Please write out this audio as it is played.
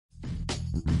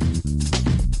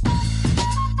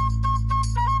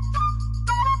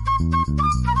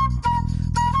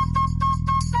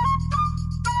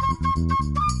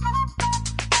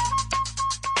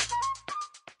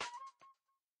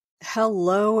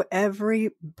Hello,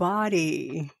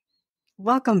 everybody.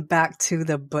 Welcome back to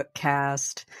the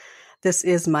Bookcast. This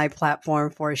is my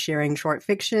platform for sharing short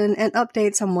fiction and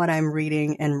updates on what I'm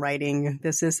reading and writing.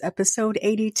 This is episode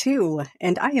 82,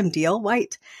 and I am D.L.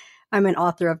 White. I'm an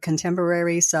author of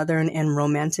contemporary, Southern, and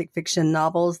romantic fiction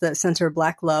novels that center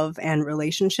Black love and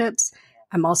relationships.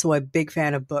 I'm also a big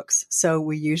fan of books, so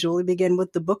we usually begin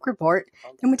with the book report,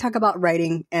 then we talk about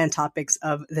writing and topics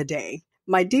of the day.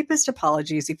 My deepest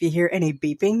apologies if you hear any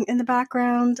beeping in the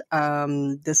background.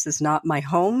 This is not my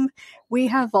home. We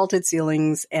have vaulted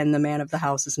ceilings, and the man of the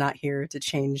house is not here to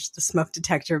change the smoke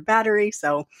detector battery,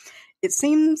 so it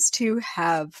seems to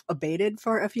have abated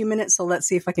for a few minutes, so let's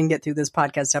see if I can get through this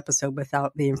podcast episode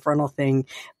without the infernal thing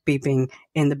beeping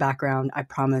in the background. I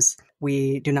promise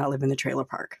we do not live in the trailer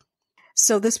park.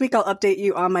 So this week I'll update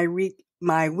you on my week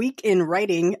in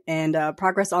writing and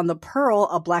progress on The Pearl,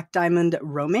 a Black Diamond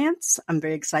romance. I'm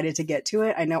very excited to get to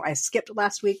it. I know I skipped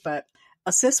last week, but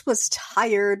a sis was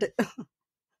tired,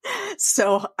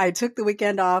 so I took the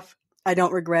weekend off. I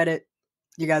don't regret it.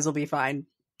 You guys will be fine.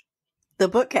 The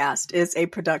Bookcast is a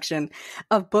production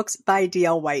of Books by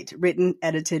D.L. White, written,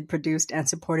 edited, produced, and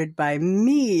supported by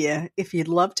me. If you'd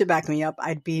love to back me up,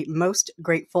 I'd be most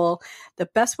grateful. The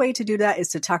best way to do that is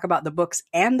to talk about the books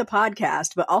and the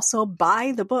podcast, but also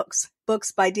buy the books.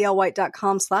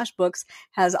 Booksbydlwhite.com/books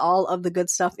has all of the good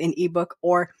stuff in ebook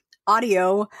or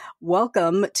audio.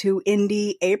 Welcome to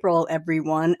Indie April,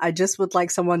 everyone. I just would like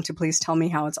someone to please tell me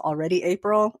how it's already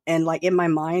April. And like in my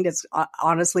mind, it's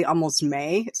honestly almost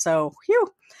May. So, whew,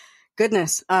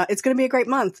 goodness. It's going to be a great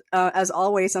month. As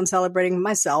always, I'm celebrating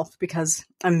myself because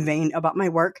I'm vain about my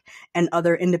work and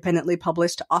other independently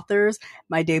published authors.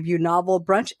 My debut novel,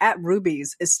 Brunch at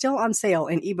Ruby's, is still on sale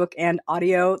in ebook and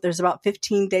audio. There's about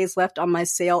 15 days left on my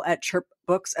sale at Chirp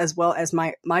Books, as well as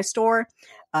my store,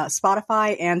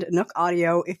 Spotify, and Nook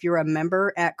Audio. If you're a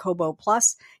member at Kobo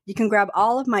Plus, you can grab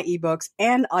all of my ebooks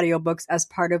and audiobooks as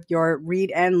part of your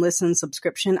read and listen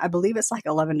subscription. I believe it's like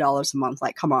 $11 a month.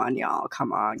 Like, come on, y'all.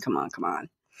 Come on.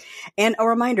 And a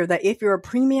reminder that if you're a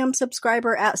premium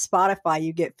subscriber at Spotify,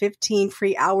 you get 15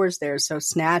 free hours there. So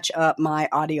snatch up my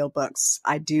audiobooks.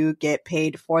 I do get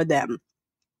paid for them.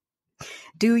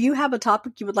 Do you have a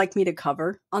topic you would like me to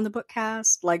cover on the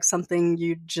Bookcast? Like something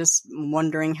you just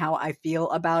wondering how I feel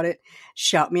about it?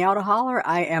 Shout me out a holler.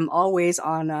 I am always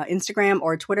on Instagram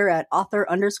or Twitter at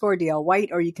author_DL White,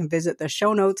 or you can visit the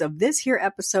show notes of this here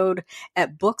episode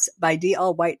at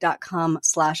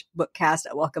booksbydlwhite.com/bookcast.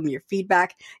 I welcome your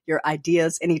feedback, your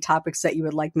ideas, any topics that you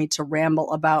would like me to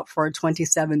ramble about for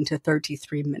 27 to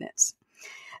 33 minutes.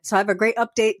 So I have a great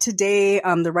update today.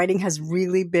 The writing has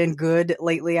really been good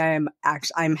lately. I'm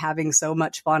having so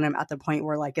much fun. I'm at the point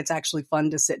where like it's actually fun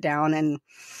to sit down and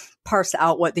parse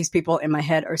out what these people in my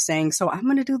head are saying. So I'm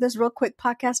going to do this real quick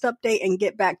podcast update and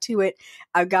get back to it.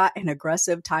 I've got an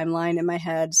aggressive timeline in my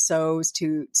head so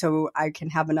I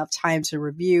can have enough time to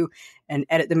review and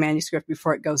edit the manuscript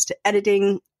before it goes to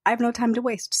editing. I have no time to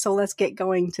waste, so let's get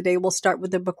going. Today we'll start with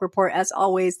the book report as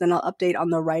always, then I'll update on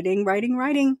the writing.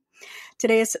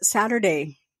 Today is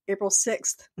Saturday, April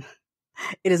 6th.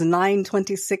 It is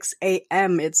 9:26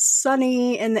 a.m. It's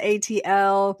sunny in the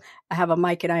ATL. I have a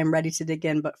mic and I am ready to dig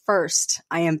in, but first,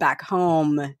 I am back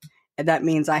home, and that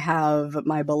means I have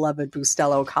my beloved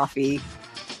Bustelo coffee.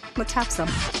 Let's have some.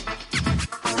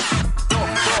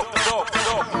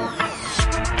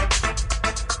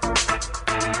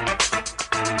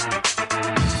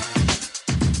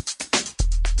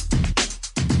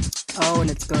 Oh,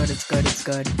 and it's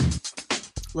good.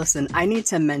 Listen, I need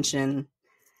to mention,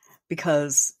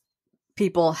 because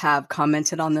people have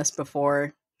commented on this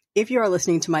before, if you are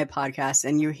listening to my podcast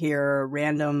and you hear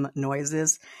random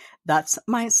noises, that's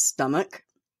my stomach.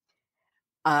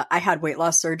 I had weight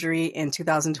loss surgery in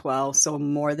 2012, so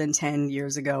more than 10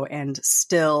 years ago, and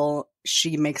still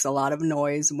she makes a lot of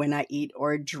noise when I eat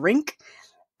or drink.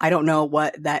 I don't know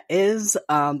what that is,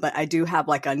 but I do have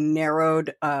like a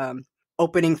narrowed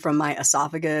opening from my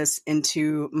esophagus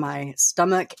into my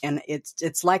stomach, and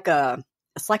it's like a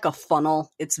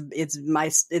funnel.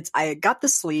 I got the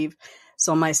sleeve,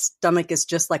 so my stomach is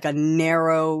just like a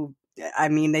narrow. I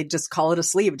mean, they just call it a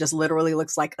sleeve. It just literally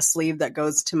looks like a sleeve that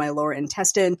goes to my lower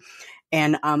intestine.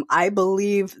 And I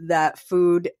believe that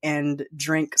food and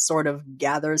drink sort of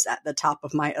gathers at the top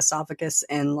of my esophagus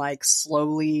and like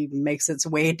slowly makes its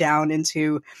way down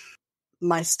into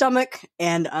my stomach,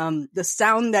 and the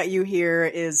sound that you hear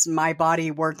is my body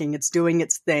working. It's doing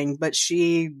its thing, but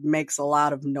she makes a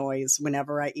lot of noise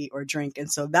whenever I eat or drink,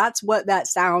 and so that's what that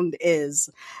sound is.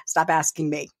 Stop asking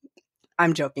me.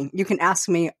 I'm joking. You can ask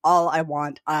me all I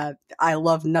want. I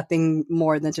love nothing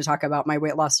more than to talk about my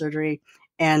weight loss surgery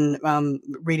and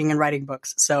reading and writing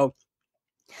books. So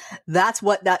that's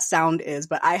what that sound is.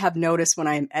 But I have noticed when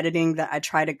I'm editing that I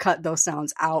try to cut those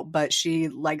sounds out, but she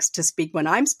likes to speak when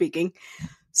I'm speaking.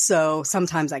 So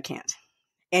sometimes I can't.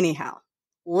 Anyhow,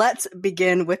 let's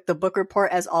begin with the book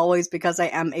report as always, because I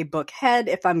am a book head.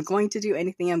 If I'm going to do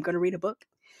anything, I'm going to read a book.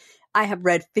 I have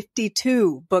read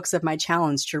 52 books of my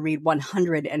challenge to read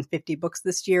 150 books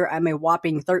this year. I'm a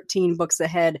whopping 13 books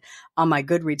ahead on my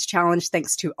Goodreads challenge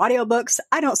thanks to audiobooks.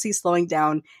 I don't see slowing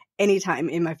down anytime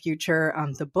in my future.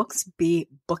 The books be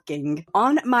booking.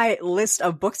 On my list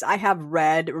of books I have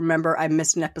read, remember I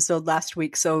missed an episode last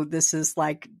week, so this is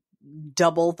like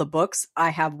double the books.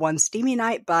 I have One Steamy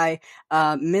Night by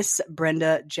Miss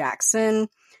Brenda Jackson.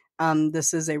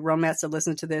 This is a romance. I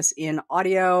listened to this in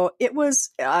audio. It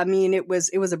was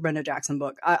a Brenda Jackson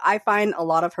book. I find a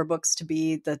lot of her books to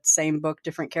be the same book,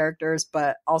 different characters,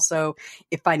 but also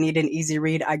if I need an easy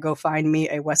read, I go find me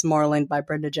a Westmoreland by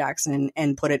Brenda Jackson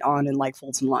and put it on and like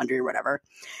fold some laundry or whatever.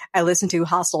 I listened to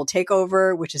Hostile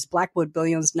Takeover, which is Blackwood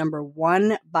Billions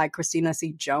 #1 by Christina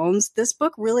C. Jones. This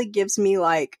book really gives me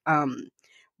like,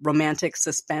 romantic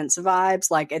suspense vibes.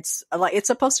 Like it's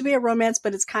supposed to be a romance,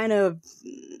 but it's kind of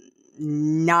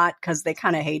not, because they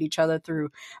kind of hate each other through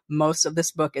most of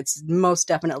this book. It's most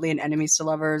definitely an enemies to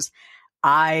lovers.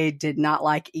 I did not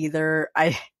like either.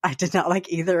 I did not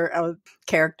like either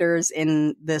characters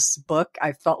in this book.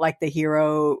 I felt like the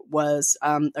hero was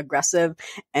aggressive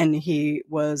and he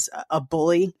was a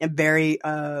bully and very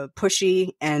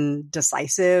pushy and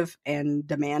decisive and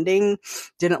demanding.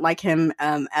 Didn't like him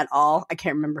at all. I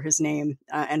can't remember his name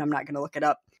and I'm not going to look it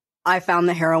up. I found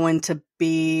the heroine to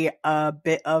be a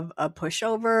bit of a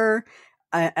pushover.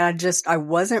 I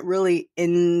wasn't really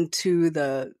into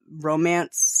the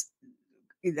romance,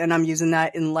 and I'm using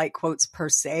that in light quotes per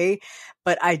se,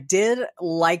 but I did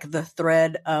like the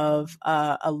thread of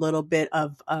a little bit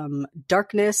of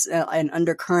darkness and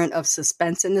undercurrent of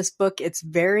suspense in this book. It's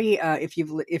very, if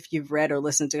you've read or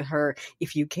listened to her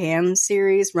If You Can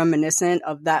series, reminiscent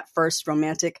of that first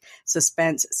romantic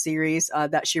suspense series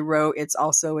that she wrote. It's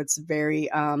very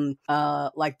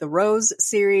like the Rose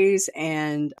series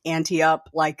and Ante Up,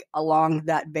 like along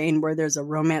that vein where there's a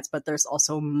romance, but there's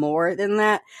also more than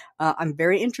that. I'm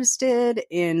very interested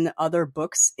in other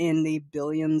books in the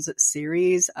Billions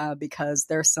series because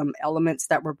there's some elements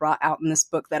that were brought out in this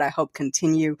book that I hope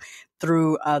continue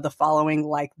through the following,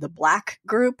 like the Black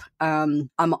group. I'm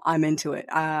into it.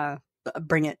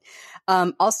 Bring it.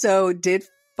 Also did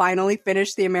finally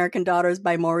finish The American Daughters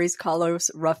by Maurice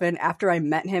Carlos Ruffin after I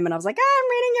met him, and I was like, I'm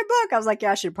reading your book. I was like,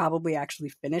 yeah, I should probably actually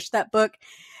finish that book.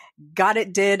 Got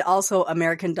it did. Also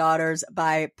American Daughters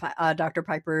by Dr.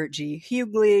 Piper G.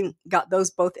 Hughley. Got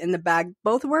those both in the bag.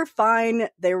 Both were fine.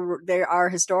 They are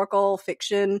historical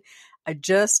fiction. I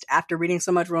just, after reading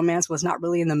so much romance, was not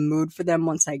really in the mood for them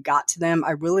once I got to them.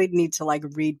 I really need to like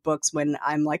read books when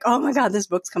I'm like, oh my God, this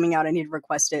book's coming out. I need to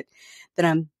request it. Then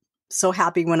I'm so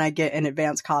happy when I get an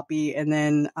advance copy, and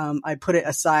then I put it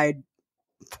aside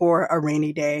for a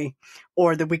rainy day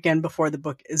or the weekend before the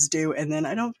book is due, and then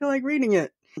I don't feel like reading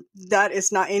it. That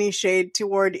is not any shade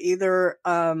toward either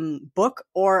book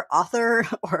or author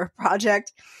or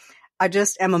project. I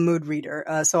just am a mood reader.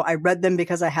 So I read them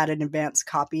because I had an advance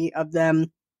copy of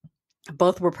them.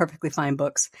 Both were perfectly fine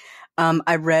books.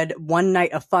 I read One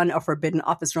Night of Fun, a Forbidden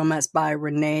Office Romance by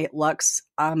Renee Lux.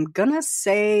 I'm gonna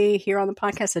say here on the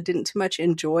podcast, I didn't too much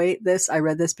enjoy this. I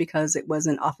read this because it was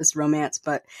an office romance,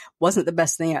 but wasn't the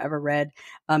best thing I ever read.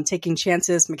 Taking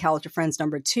Chances, McAllister Friends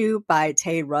 #2 by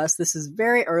Tay Russ. This is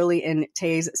very early in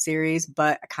Tay's series,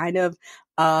 but I kind of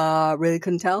really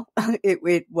couldn't tell. It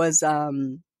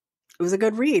was a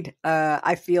good read.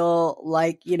 I feel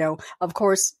like, of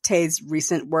course, Tay's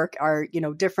recent work are,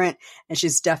 different, and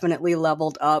she's definitely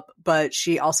leveled up, but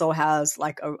she also has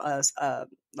like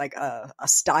a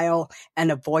style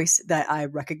and a voice that I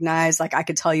recognize. Like I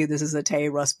could tell you this is a Tay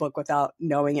Russ book without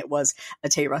knowing it was a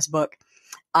Tay Russ book.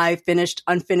 I finished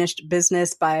Unfinished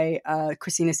Business by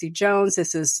Christina C. Jones.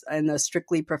 This is in the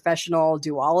strictly professional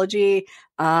duology.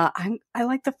 I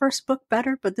like the first book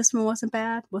better, but this one wasn't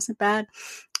bad.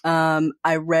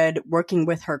 I read Working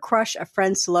with Her Crush, a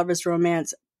Friends to Lovers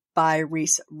Romance by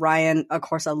Reese Ryan. Of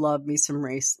course, I love me some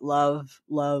Reese. Love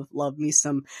me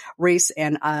some Reese.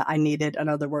 And I needed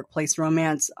another workplace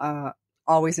romance.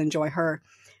 Always enjoy her.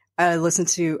 I listened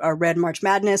to Read March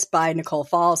Madness by Nicole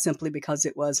Falls simply because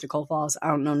it was Nicole Falls. I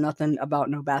don't know nothing about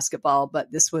no basketball,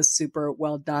 but this was super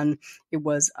well done. It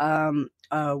was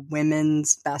a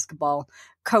women's basketball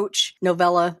coach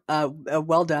novella.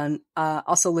 Well done.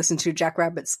 Also listened to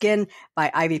Jackrabbit Skin by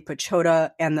Ivy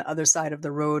Pachota and The Other Side of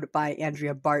the Road by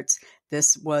Andrea Bartz.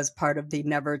 This was part of the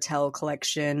Never Tell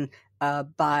collection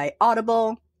by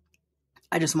Audible.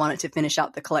 I just wanted to finish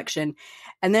out the collection.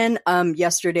 And then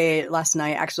last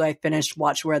night, actually, I finished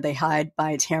Watch Where They Hide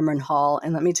by Tamron Hall.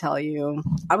 And let me tell you,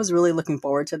 I was really looking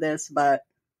forward to this, but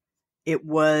it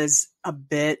was a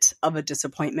bit of a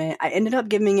disappointment. I ended up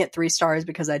giving it 3 stars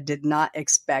because I did not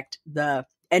expect the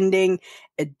ending.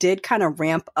 It did kind of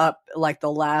ramp up, like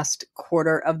the last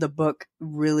quarter of the book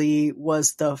really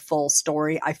was the full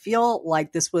story. I feel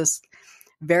like this was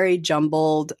very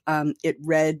jumbled. It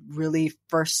read really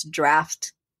first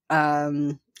draft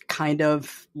kind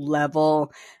of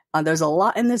level. There's a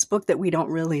lot in this book that we don't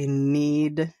really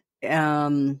need.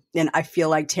 And I feel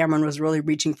like Tamron was really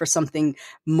reaching for something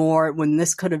more when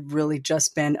this could have really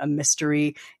just been a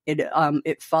mystery.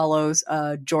 It follows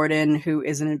Jordan, who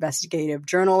is an investigative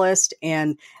journalist,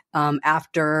 and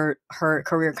after her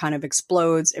career kind of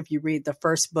explodes, if you read the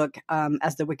first book,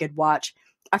 As the Wicked Watch,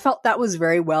 I felt that was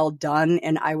very well done,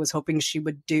 and I was hoping she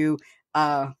would do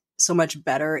so much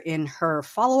better in her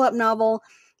follow-up novel.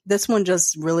 This one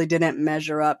just really didn't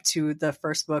measure up to the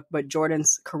first book, but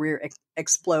Jordan's career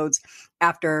explodes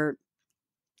after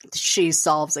she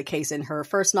solves a case in her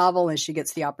first novel, and she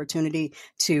gets the opportunity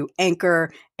to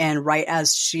anchor. And right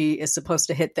as she is supposed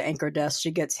to hit the anchor desk,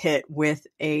 she gets hit with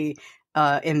a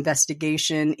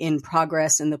investigation in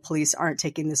progress, and the police aren't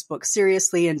taking this book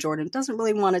seriously. And Jordan doesn't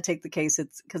really want to take the case.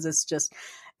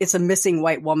 It's a missing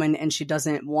white woman, and she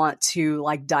doesn't want to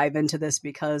like dive into this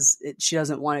because she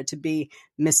doesn't want it to be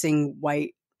missing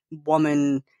white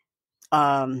woman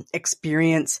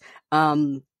experience.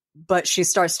 But she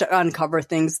starts to uncover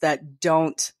things that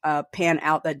don't pan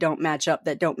out, that don't match up,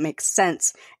 that don't make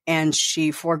sense. And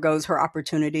she forgoes her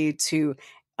opportunity to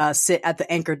sit at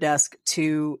the anchor desk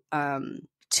to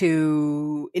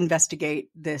investigate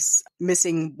this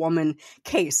missing woman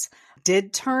case.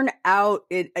 Did turn out,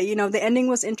 the ending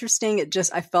was interesting.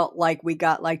 I felt like we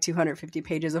got like 250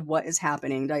 pages of what is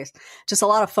happening. Just a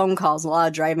lot of phone calls, a lot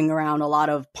of driving around, a lot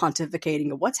of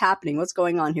pontificating of what's happening, what's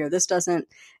going on here.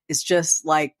 It's just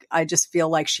like, I just feel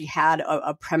like she had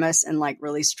a premise and like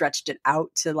really stretched it out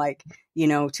to like,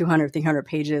 200, 300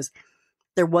 pages.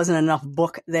 There wasn't enough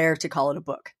book there to call it a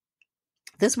book.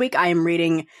 This week I am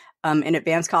reading an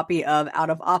advanced copy of Out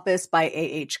of Office by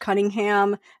A.H.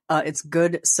 Cunningham. It's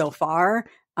good so far.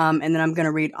 And then I'm going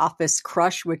to read Office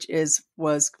Crush, which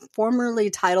was formerly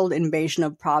titled Invasion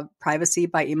of Privacy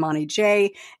by Imani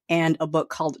J, and a book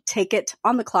called Take It,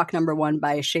 On the Clock #1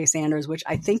 by Shay Sanders, which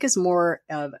I think is more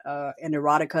of an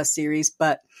erotica series,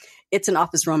 but it's an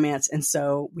office romance, and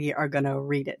so we are going to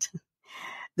read it.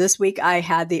 This week, I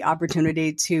had the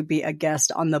opportunity to be a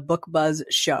guest on the Book Buzz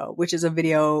show, which is a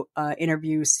video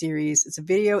interview series. It's a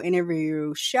video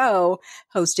interview show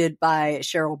hosted by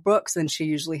Cheryl Brooks, and she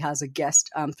usually has a guest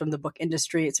from the book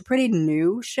industry. It's a pretty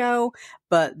new show,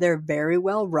 but they're very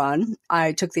well run.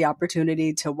 I took the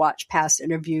opportunity to watch past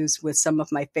interviews with some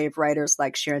of my favorite writers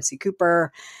like Sharon C.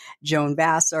 Cooper, Joan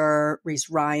Vassar, Reese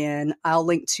Ryan. I'll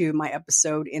link to my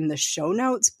episode in the show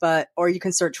notes, or you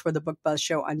can search for the Book Buzz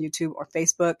show on YouTube or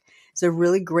Facebook. It's a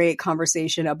really great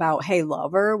conversation about Hey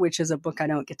Lover, which is a book I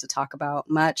don't get to talk about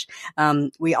much.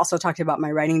 We also talked about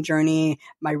my writing journey,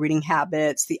 my reading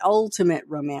habits, the ultimate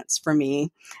romance for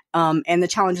me, and the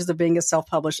challenges of being a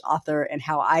self-published author and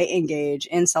how I engage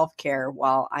in self-care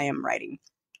while I am writing.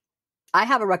 I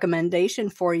have a recommendation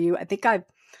for you. I think I've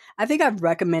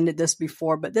recommended this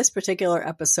before, but this particular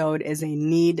episode is a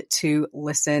need to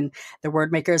listen. The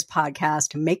Wordmakers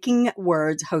podcast, Making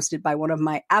Words, hosted by one of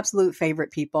my absolute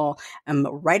favorite people, a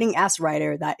writing ass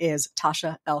writer, that is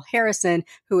Tasha L. Harrison,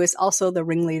 who is also the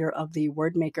ringleader of the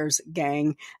Wordmakers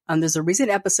gang. There's a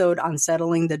recent episode on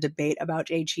settling the debate about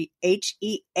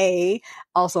HEA,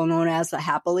 also known as the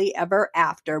Happily Ever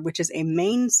After, which is a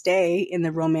mainstay in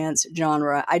the romance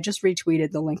genre. I just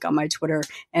retweeted the link on my Twitter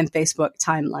and Facebook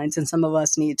timelines, and some of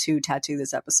us need to tattoo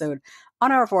this episode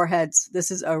on our foreheads.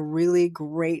 This is a really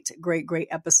great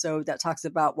episode that talks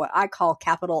about what I call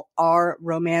capital R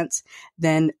romance,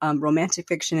 then romantic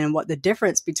fiction, and what the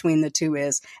difference between the two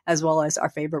is, as well as our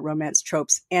favorite romance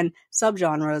tropes and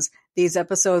subgenres. These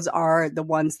episodes are the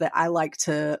ones that I like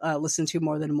to listen to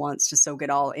more than once to soak it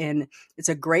all in. It's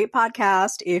a great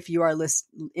podcast if you are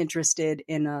interested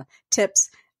in tips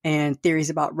and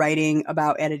theories about writing,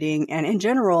 about editing, and in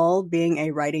general, being a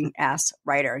writing ass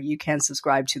writer. You can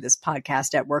subscribe to this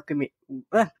podcast at work.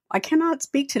 I cannot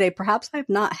speak today. Perhaps I've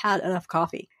not had enough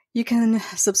coffee. You can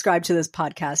subscribe to this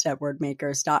podcast at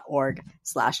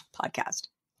wordmakers.org/podcast.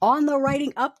 On the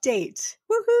writing update.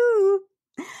 Woohoo!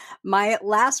 My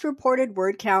last reported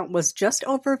word count was just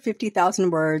over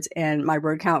 50,000 words, and my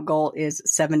word count goal is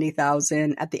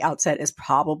 70,000. At the outset is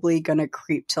probably going to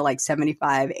creep to like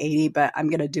 75, 80, but I'm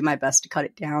going to do my best to cut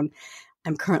it down.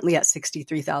 I'm currently at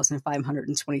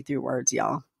 63,523 words,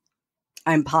 y'all.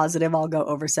 I'm positive I'll go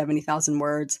over 70,000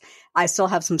 words. I still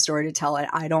have some story to tell it.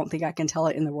 I don't think I can tell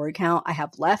it in the word count I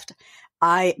have left.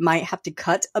 I might have to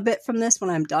cut a bit from this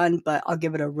when I'm done, but I'll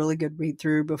give it a really good read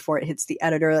through before it hits the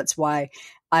editor. That's why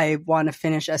I want to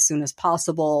finish as soon as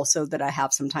possible so that I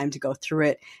have some time to go through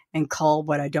it and cull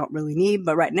what I don't really need.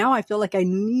 But right now I feel like I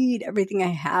need everything I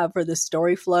have for the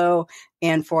story flow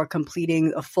and for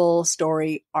completing a full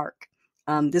story arc.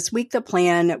 This week, the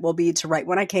plan will be to write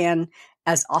when I can,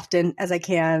 as often as I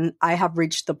can. I have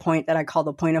reached the point that I call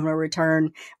the point of no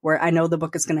return, where I know the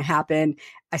book is going to happen.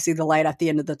 I see the light at the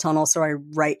end of the tunnel, so I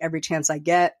write every chance I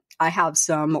get. I have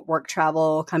some work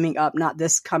travel coming up, not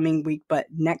this coming week, but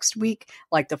next week,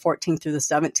 like the 14th through the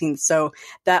 17th. So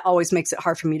that always makes it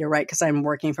hard for me to write because I'm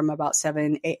working from about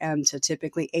 7 a.m. to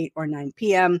typically 8 or 9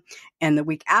 p.m. And the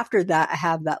week after that, I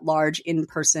have that large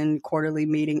in-person quarterly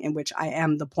meeting in which I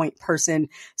am the point person.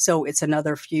 So it's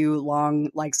another few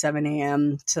long, like 7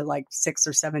 a.m. to like 6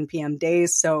 or 7 p.m.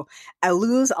 days. So I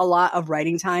lose a lot of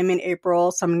writing time in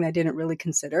April, something I didn't really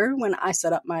consider when I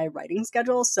set up my writing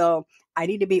schedule. So I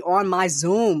need to be on my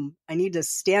Zoom. I need to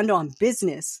stand on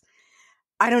business.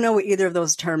 I don't know what either of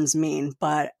those terms mean,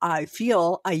 but I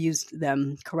feel I used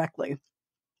them correctly.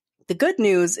 The good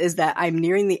news is that I'm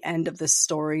nearing the end of this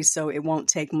story, so it won't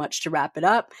take much to wrap it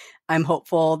up. I'm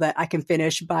hopeful that I can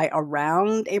finish by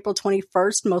around April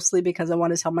 21st, mostly because I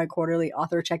want to tell my quarterly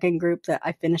author check-in group that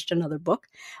I finished another book.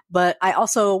 But I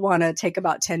also want to take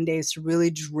about 10 days to really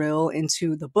drill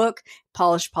into the book,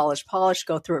 polish,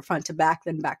 go through it front to back,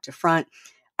 then back to front.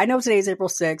 I know today's April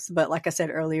 6th, but like I said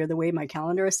earlier, the way my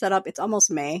calendar is set up, it's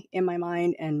almost May in my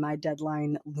mind, and my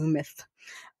deadline loometh.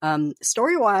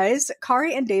 Story-wise,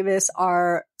 Kari and Davis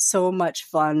are so much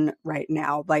fun right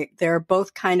now. Like, they're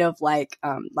both kind of like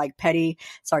petty,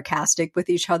 sarcastic with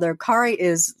each other. Kari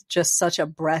is just such a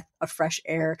breath of fresh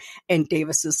air in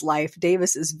Davis's life.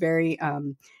 Davis is worried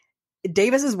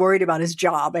about his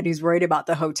job, and he's worried about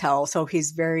the hotel. So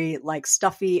he's very like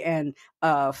stuffy and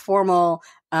formal.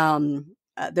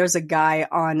 There's a guy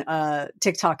on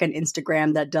TikTok and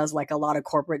Instagram that does like a lot of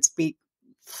corporate speak,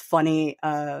 funny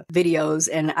videos,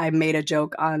 and I made a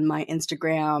joke on my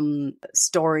Instagram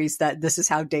stories that this is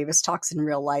how Davis talks in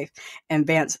real life, and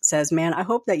Vance says, man, I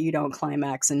hope that you don't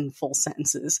climax in full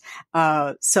sentences.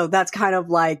 So that's kind of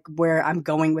like where I'm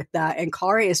going with that, and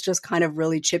Kari is just kind of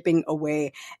really chipping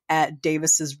away at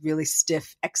Davis's really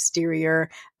stiff exterior.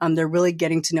 They're really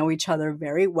getting to know each other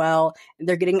very well.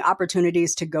 They're getting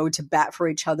opportunities to go to bat for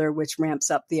each other, which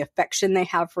ramps up the affection they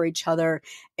have for each other,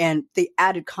 and the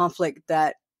added conflict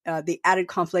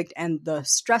and the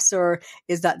stressor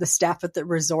is that the staff at the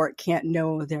resort can't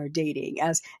know they're dating.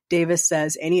 As Davis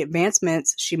says, any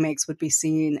advancements she makes would be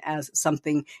seen as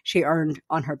something she earned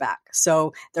on her back.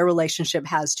 So their relationship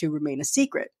has to remain a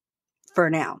secret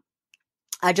for now.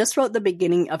 I just wrote the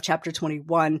beginning of chapter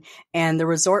 21, and the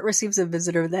resort receives a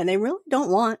visitor that they really don't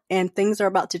want, and things are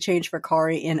about to change for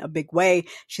Kari in a big way.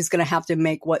 She's going to have to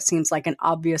make what seems like an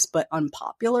obvious but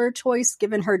unpopular choice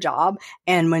given her job,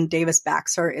 and when Davis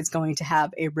backs her, it's going to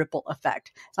have a ripple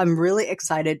effect. So I'm really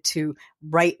excited to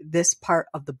write this part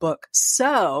of the book.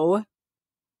 So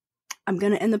I'm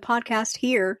going to end the podcast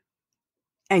here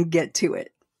and get to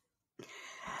it.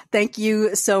 Thank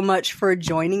you so much for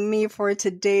joining me for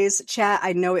today's chat.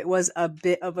 I know it was a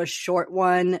bit of a short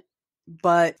one,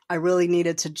 but I really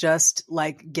needed to just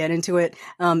get into it.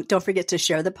 Don't forget to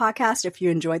share the podcast if you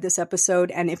enjoyed this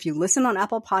episode. And if you listen on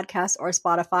Apple Podcasts or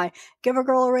Spotify, give a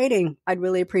girl a rating. I'd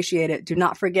really appreciate it. Do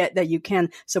not forget that you can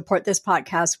support this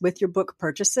podcast with your book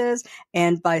purchases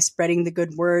and by spreading the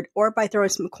good word, or by throwing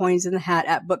some coins in the hat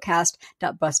at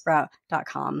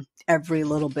bookcast.buzzsprout.com. Every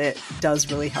little bit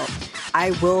does really help.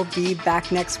 I will be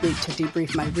back next week to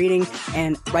debrief my reading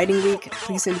and writing week.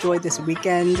 Please enjoy this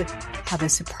weekend. Have a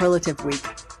superlative week,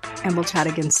 and we'll chat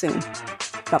again soon.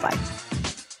 Bye-bye.